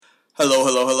Hello,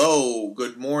 hello, hello.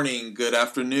 Good morning, good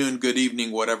afternoon, good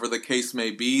evening, whatever the case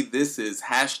may be. This is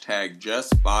hashtag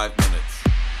just 5 minutes.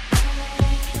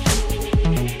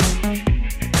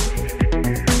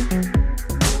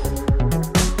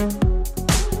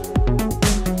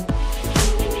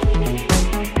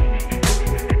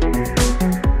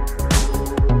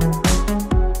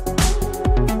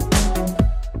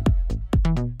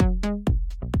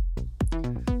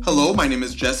 Hello, my name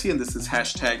is Jesse, and this is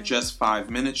hashtag just 5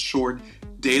 minutes, short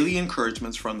daily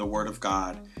encouragements from the Word of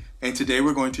God. And today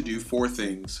we're going to do 4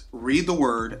 things. Read the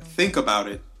Word, think about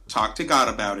it, talk to God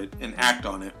about it, and act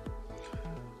on it.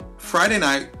 Friday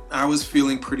night, I was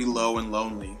feeling pretty low and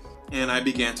lonely, and I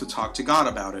began to talk to God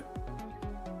about it.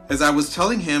 As I was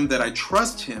telling Him that I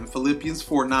trust Him, Philippians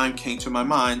 4:9 came to my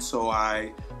mind, so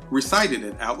I recited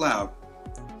it out loud.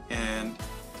 And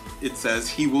it says,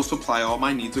 He will supply all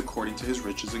my needs according to His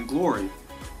riches and glory.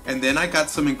 And then I got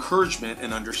some encouragement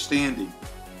and understanding.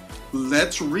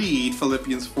 Let's read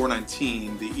Philippians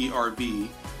 4:19, the ERV,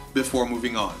 before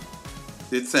moving on.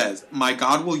 It says, My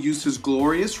God will use His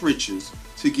glorious riches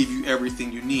to give you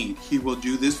everything you need. He will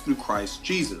do this through Christ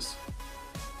Jesus.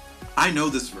 I know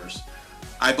this verse.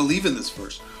 I believe in this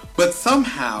verse. But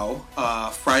somehow,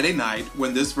 Friday night,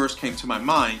 when this verse came to my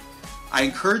mind, I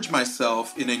encouraged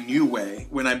myself in a new way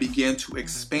when I began to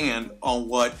expand on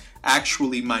what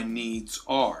actually my needs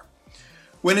are.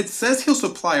 When it says He'll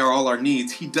supply all our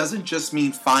needs, He doesn't just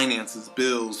mean finances,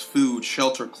 bills, food,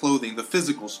 shelter, clothing, the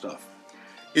physical stuff.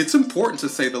 It's important to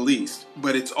say the least,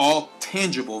 but it's all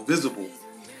tangible, visible.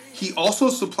 He also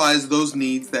supplies those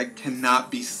needs that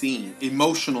cannot be seen,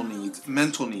 emotional needs,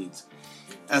 mental needs,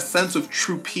 a sense of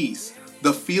true peace,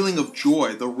 the feeling of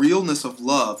joy, the realness of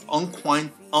love,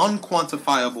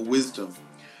 unquantifiable wisdom.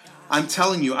 I'm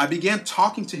telling you, I began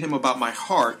talking to Him about my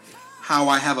heart, how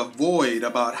I have a void,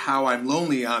 about how I'm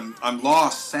lonely, I'm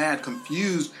lost, sad,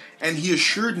 confused, and He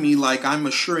assured me, like I'm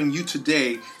assuring you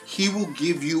today, He will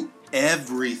give you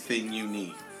everything you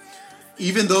need.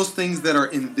 Even those things that are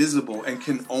invisible and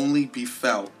can only be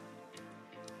felt.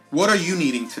 What are you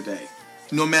needing today?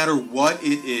 No matter what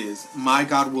it is, my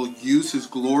God will use His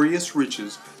glorious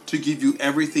riches to give you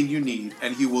everything you need,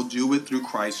 and He will do it through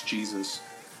Christ Jesus.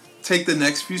 Take the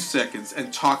next few seconds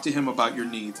and talk to Him about your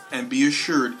needs, and be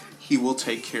assured He will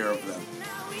take care of them.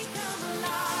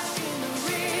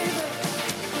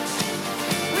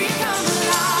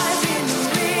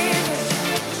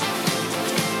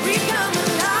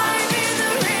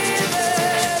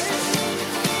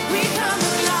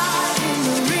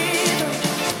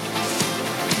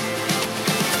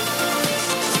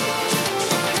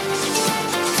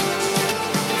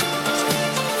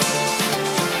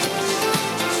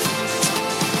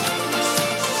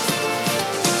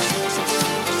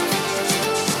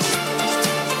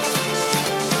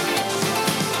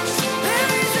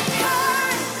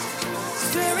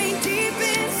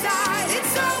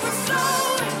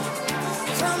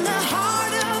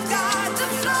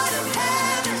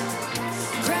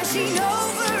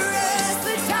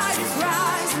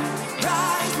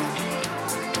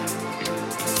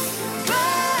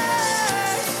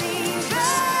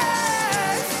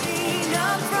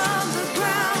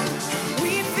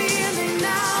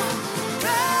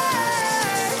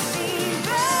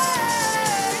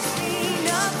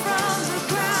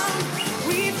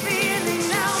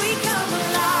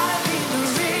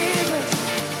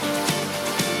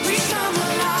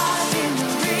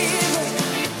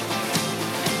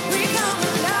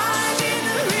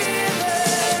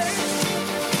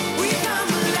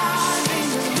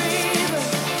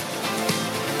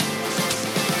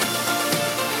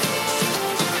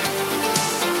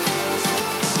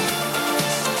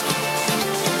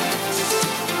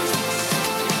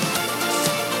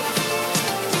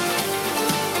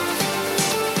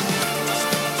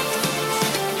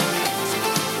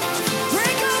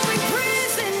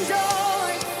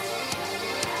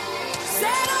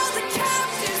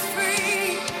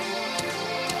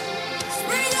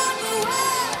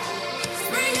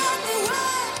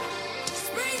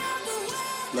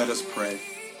 Let us pray.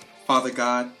 Father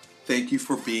God, thank You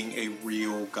for being a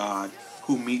real God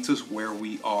who meets us where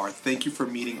we are. Thank You for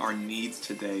meeting our needs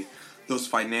today, those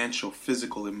financial,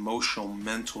 physical, emotional,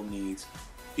 mental needs.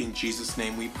 In Jesus'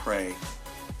 name we pray.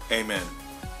 Amen.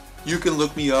 You can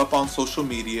look me up on social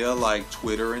media like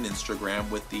Twitter and Instagram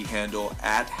with the handle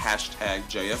at hashtag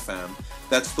JFM.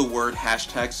 That's the word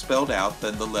hashtag spelled out,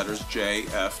 then the letters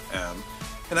JFM.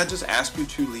 And I just ask you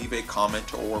to leave a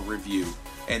comment or review.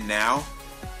 And now,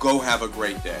 go have a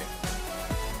great day.